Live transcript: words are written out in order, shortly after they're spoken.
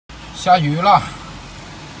下雨了，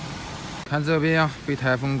看这边呀，被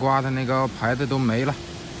台风刮的那个牌子都没了。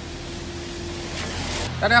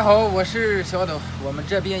大家好，我是小斗，我们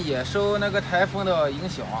这边也受那个台风的影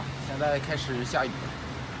响啊，现在开始下雨了，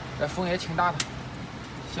这风也挺大的。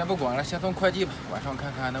先不管了，先送快递吧，晚上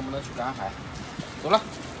看看能不能去赶海。走了，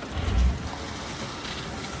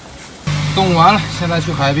送完了，现在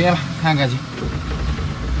去海边了，看看去。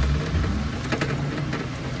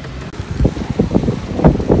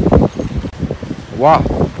哇，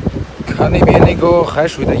看那边那个海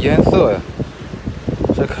水的颜色呀，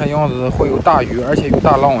这看样子会有大雨，而且有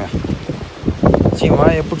大浪呀。今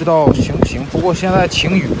晚也不知道行不行，不过现在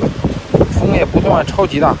晴雨了，风也不算超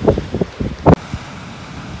级大。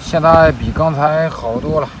现在比刚才好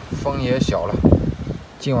多了，风也小了，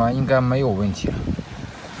今晚应该没有问题了。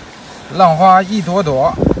浪花一朵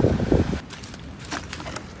朵，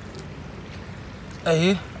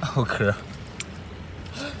哎，好渴。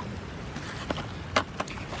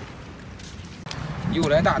又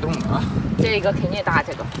来大洞了啊！这个肯定大，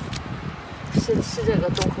这个是这个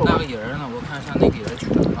洞口吧？那个人呢？我看一下那个人去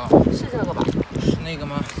哪了啊？是这个吧？是那个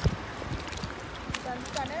吗？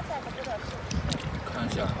看一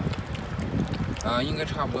下啊，应该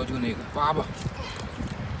差不多就那个，挖吧，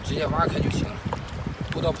直接挖开就行了，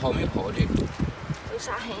不知道跑没跑这个。这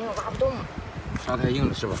沙很硬，挖不动。沙太硬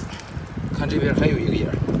了是吧？看这边还有一个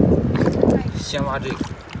人，先挖这个。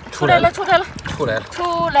出来了！出来了！出来了！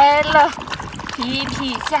出来了！皮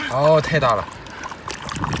皮虾。哦，太大了，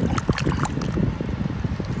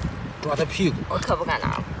抓它屁股。我可不敢拿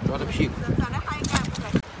了。抓它屁股。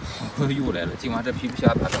又来了，今晚这皮皮虾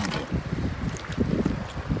咋这么多？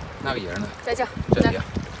那个人呢？在这。这里。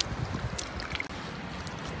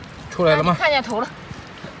出来了吗？看见头了。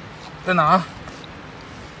在哪？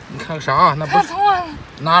你看个啥？那不是看头啊！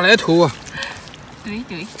哪来头啊？对。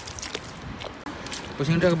不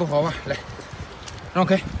行，这个不好吧？来，让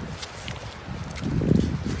开。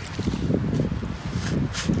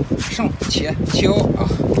上且敲啊！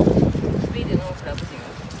非得弄出来不行。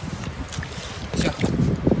行。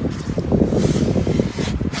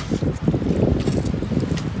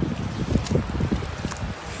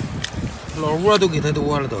老窝都给它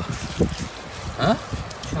多了都。嗯？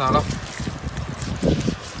去哪了？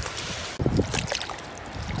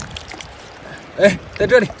哎，在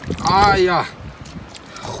这里。哎呀，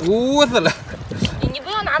糊死了。你不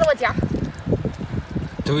要拿着我夹。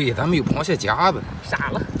对，咱们有螃蟹夹子。傻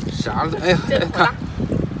了。哎呀，这个好大，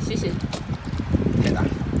谢谢。太大了。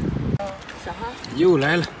啥？又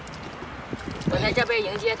来了。我在这边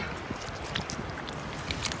迎接他。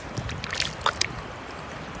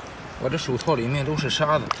我这手套里面都是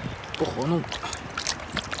沙子，不好弄。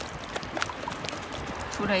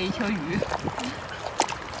出来一条鱼。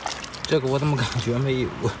这个我怎么感觉没有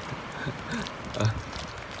啊？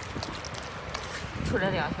出来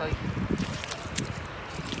2条鱼。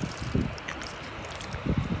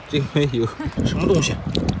这个没有，什么东西？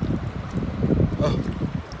啊，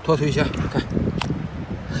拖腿虾，看，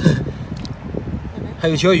还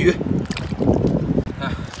有条鱼，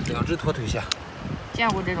看2只拖腿虾。见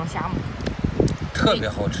过这种虾吗？特别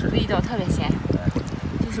好吃，味道特别鲜，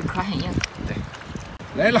就是壳很硬。对，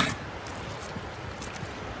来了。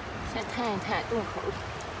先探一探洞口。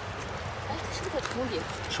哎，是不是在桶底？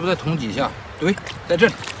是不是在桶底下？对，在这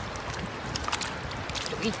里。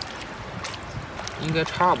对。应该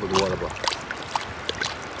差不多了吧？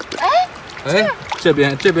哎，这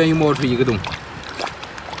边又冒出一个洞，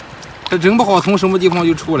这真不好从什么地方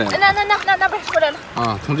就出来了。那边出来了。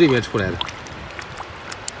啊，从这边出来了。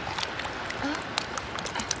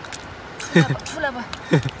出来吧。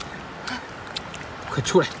快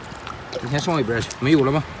出来！你先上一边去，没有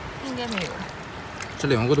了吗？应该没有了。这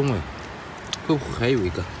2个洞哎，会不会还有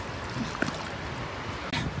一个？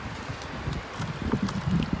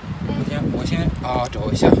我先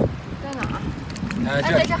找一下。在哪？哎，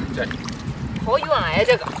这里。好远哎，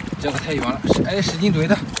这个。这个太远了，使劲怼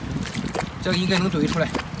它，这个应该能怼出来。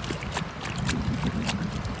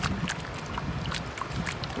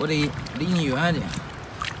我得离你远点，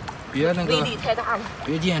别那个。威力太大了。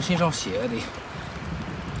别溅身上血得。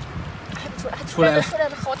还不出来了，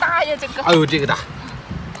好大呀这个。哎呦，这个大。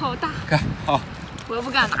好大。看，好。我不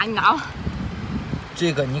敢拿，你拿吧。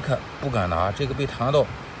这个你可不敢拿，这个被弹到，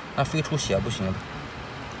那飞出血不行的。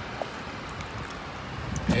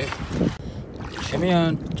哎，前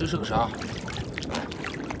面这是个啥？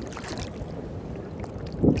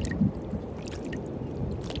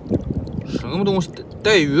什么东西？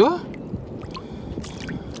带鱼？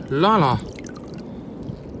烂了。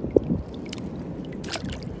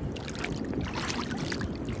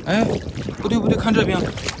哎，不对，看这边。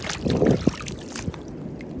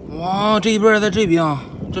哇，这一边在这边，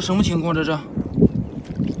这什么情况？这是？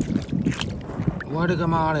我的个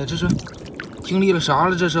妈嘞！这是经历了啥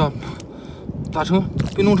了？这是打成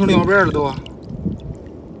被弄成两边了都，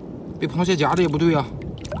被螃蟹夹的也不对啊。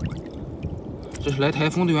这是来台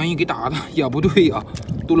风的原因给打的也不对呀，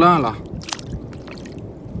都烂了。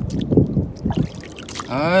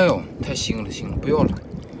哎呦，太腥了，不要了，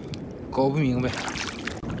搞不明白。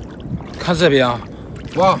看这边啊，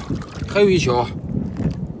哇，还有一条。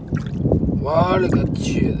我勒个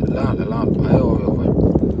去，烂了！哎呦，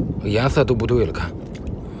颜色都不对了，看，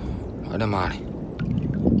我的妈嘞，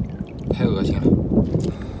太恶心了！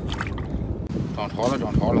涨潮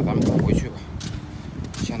了，咱们赶回去吧。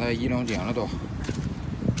现在1、2点了都，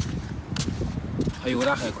还有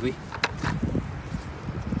点海葵，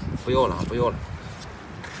不要了。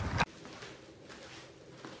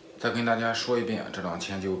再跟大家说一遍，这2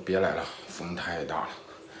天就别来了，风太大了。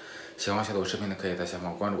喜欢小豆视频的可以在下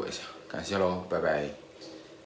方关注一下，感谢喽，拜拜。